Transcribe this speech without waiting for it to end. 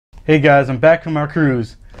Hey guys, I'm back from our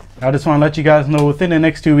cruise. I just want to let you guys know within the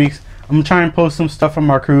next 2 weeks, I'm going to try and post some stuff from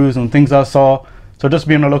our cruise and things I saw. So just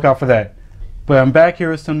be on the lookout for that. But I'm back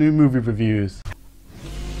here with some new movie reviews.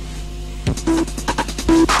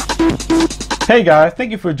 Hey guys,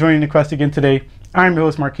 thank you for joining the quest again today. I'm your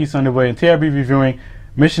host Marques Underwood, and today I'll be reviewing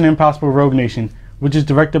Mission Impossible Rogue Nation, which is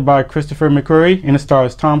directed by Christopher McQuarrie and it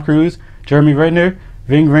stars Tom Cruise, Jeremy Renner,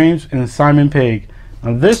 Ving Rhames, and Simon Pegg.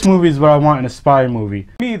 Now this movie is what I want in a spy movie.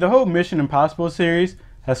 For me, the whole Mission Impossible series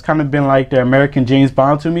has kind of been like the American James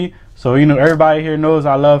Bond to me. So, you know, everybody here knows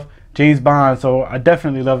I love James Bond, so I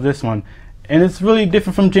definitely love this one. And it's really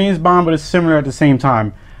different from James Bond, but it's similar at the same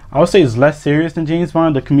time. I would say it's less serious than James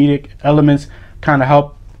Bond. The comedic elements kind of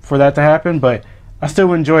help for that to happen, but I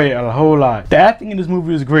still enjoy it a whole lot. The acting in this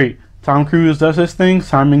movie is great. Tom Cruise does his thing.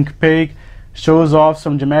 Simon Pegg shows off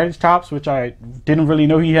some dramatic chops, which I didn't really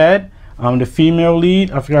know he had. The female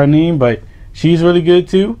lead, I forgot her name, but she's really good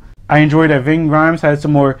too. I enjoyed that Ving Rhames had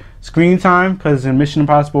some more screen time, because in Mission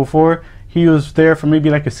Impossible 4 he was there for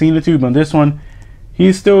maybe like a scene or two, but in this one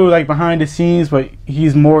he's still like behind the scenes, but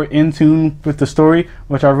he's more in tune with the story,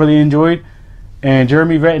 which I really enjoyed. And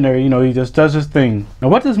Jeremy Renner, you know, he just does his thing. Now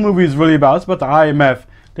what this movie is really about, it's about the IMF.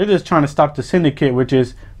 They're just trying to stop the syndicate, which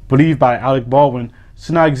is believed by Alec Baldwin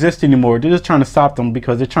to not exist anymore. They're just trying to stop them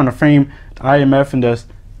because they're trying to frame the IMF and just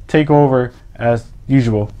take over as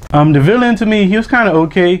usual. The villain, to me, he was kind of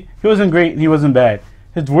okay. He wasn't great, he wasn't bad.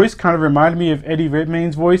 His voice kind of reminded me of Eddie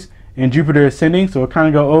Redmayne's voice in Jupiter Ascending, so it kind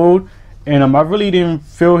of got old. And I really didn't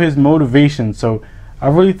feel his motivation, so I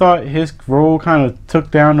really thought his role kind of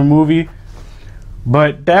took down the movie.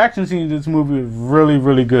 But the action scenes in this movie was really,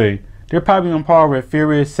 really good. They're probably on par with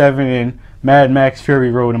Furious 7 and Mad Max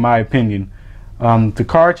Fury Road, in my opinion. The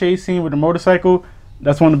car chase scene with the motorcycle,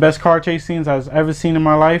 that's one of the best car chase scenes I've ever seen in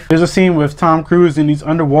my life. There's a scene with Tom Cruise and he's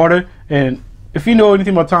underwater, and if you know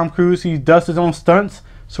anything about Tom Cruise, he does his own stunts,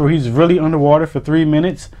 so he's really underwater for 3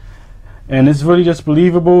 minutes, and it's really just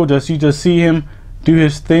believable. You just see him do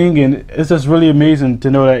his thing, and it's just really amazing to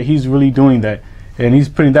know that he's really doing that, and he's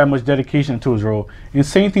putting that much dedication to his role. And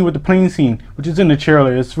same thing with the plane scene, which is in the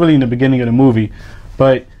trailer. It's really in the beginning of the movie,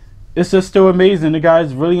 but it's just still amazing. The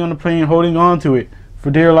guy's really on the plane holding on to it for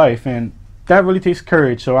dear life, and that really takes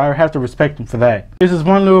courage, so I have to respect him for that. This is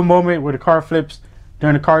one little moment where the car flips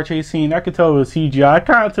during the car chase scene. I could tell it was CGI. It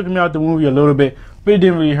kind of took me out the movie a little bit, but it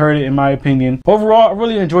didn't really hurt it in my opinion. Overall, I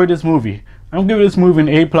really enjoyed this movie. I'm giving this movie an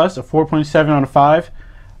A+, a 4.7 out of 5.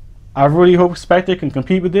 I really hope Spectre can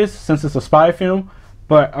compete with this since it's a spy film,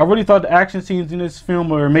 but I really thought the action scenes in this film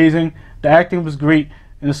were amazing. The acting was great,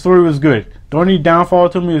 and the story was good. The only downfall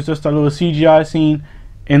to me was just a little CGI scene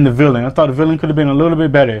in the villain. I thought the villain could have been a little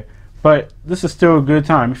bit better. But this is still a good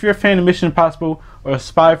time. If you're a fan of Mission Impossible or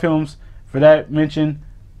spy films for that mention,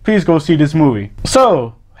 please go see this movie.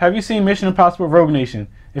 So, have you seen Mission Impossible Rogue Nation?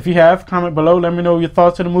 If you have, comment below. Let me know your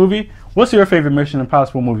thoughts on the movie. What's your favorite Mission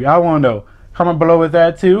Impossible movie? I want to know. Comment below with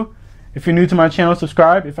that too. If you're new to my channel,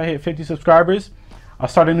 subscribe. If I hit 50 subscribers, I'll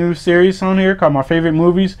start a new series on here called My Favorite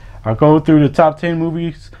Movies. I'll go through the top 10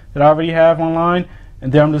 movies that I already have online,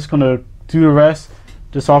 and then I'm just going to do the rest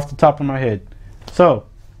just off the top of my head. So,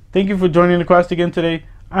 thank you for joining the quest again today.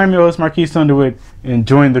 I'm your host Marques Underwood, and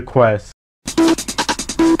join the quest.